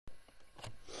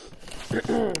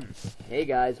Hey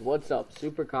guys, what's up?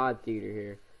 Supercodtheater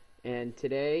here, and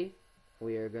today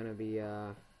we are gonna be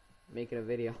making a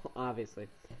video, obviously.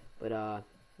 But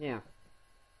yeah,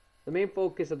 the main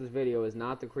focus of this video is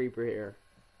not the creeper here.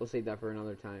 We'll save that for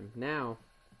another time. Now,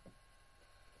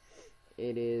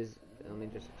 it is. Let me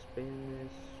just expand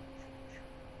this.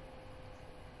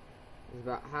 It's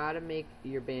about how to make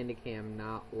your Bandicam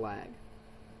not lag.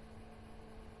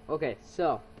 Okay,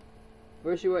 so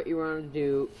first, what you want to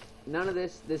do, none of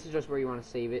this is just where you want to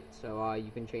save it, so you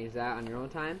can change that on your own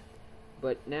time.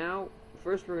 But now,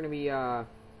 first we're going to be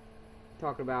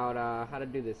talking about how to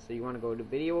do this. So you want to go to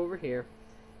video over here,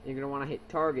 and you're going to want to hit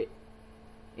target.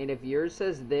 And if yours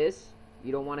says this,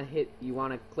 you don't want to hit, you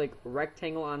want to click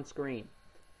rectangle on screen.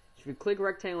 So if you click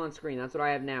rectangle on screen, that's what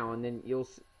I have now, and then you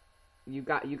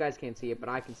guys can't see it, but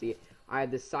I can see it. I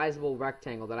have this sizable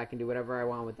rectangle that I can do whatever I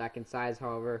want with. I can size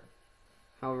however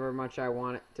much I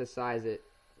want it to size it.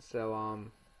 So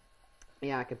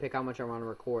yeah, I can pick how much I want to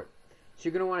record. So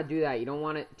you're gonna want to do that. You don't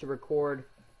want it to record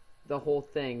the whole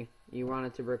thing. You want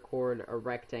it to record a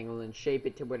rectangle and shape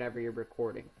it to whatever you're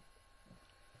recording.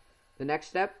 The next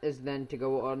step is then to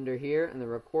go under here in the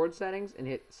record settings and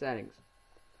hit settings.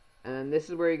 And then this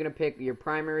is where you're gonna pick your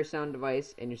primary sound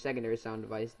device and your secondary sound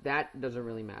device. That doesn't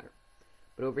really matter.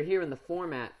 But over here in the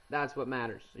format, that's what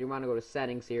matters. So you want to go to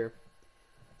settings here.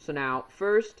 So now,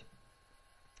 first,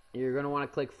 you're going to want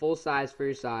to click full size for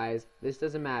your size. This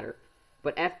doesn't matter.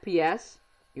 But FPS,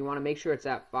 you want to make sure it's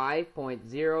at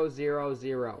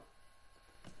 5.000.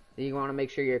 Then you want to make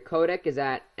sure your codec is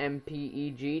at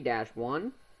MPEG-1.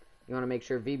 You want to make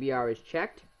sure VBR is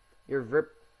checked. Your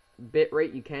bit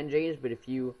rate you can change, but if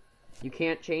you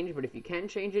can't change, but if you can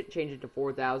change it to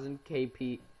 4000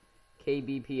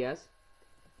 kbps.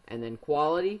 And then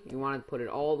quality, you want to put it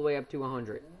all the way up to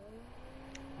 100.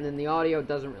 And then the audio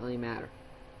doesn't really matter.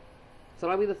 So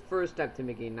that'll be the first step to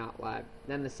making it not lag.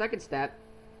 Then the second step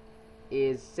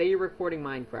is, say you're recording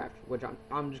Minecraft, which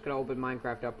I'm just gonna open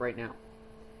Minecraft up right now.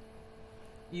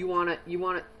 You wanna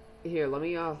here. Let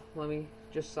me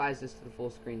just size this to the full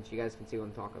screen so you guys can see what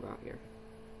I'm talking about here.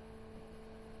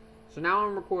 So now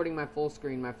I'm recording my full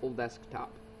screen, my full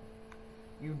desktop.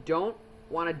 You don't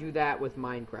want to do that with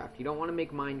Minecraft. You don't want to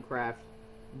make Minecraft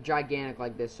gigantic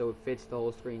like this so it fits the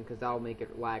whole screen, because that'll make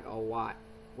it lag a lot.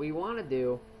 What you want to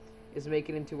do is make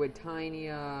it into a tiny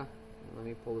let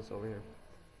me pull this over here.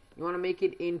 You want to make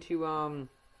it into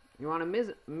you want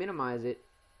to minimize it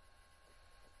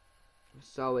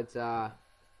so it's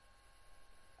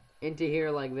into here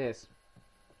like this,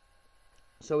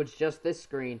 so it's just this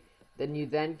screen. Then you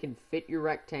can fit your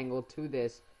rectangle to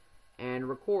this and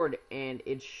record, and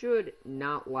it should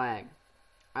not lag.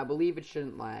 I believe it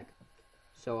shouldn't lag.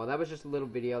 So that was just a little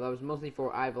video. That was mostly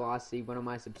for iVelocity, one of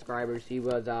my subscribers. He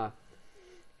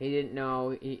didn't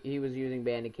know he was using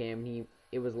Bandicam.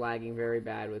 It was lagging very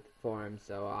bad for him,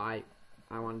 so I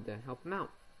wanted to help him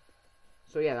out.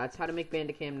 So yeah, that's how to make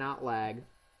Bandicam not lag.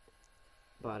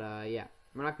 But yeah,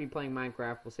 we're not gonna be playing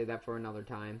Minecraft. We'll save that for another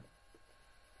time.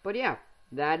 But yeah,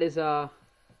 that is how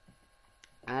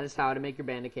to make your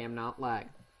Bandicam not lag.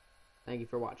 Thank you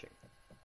for watching.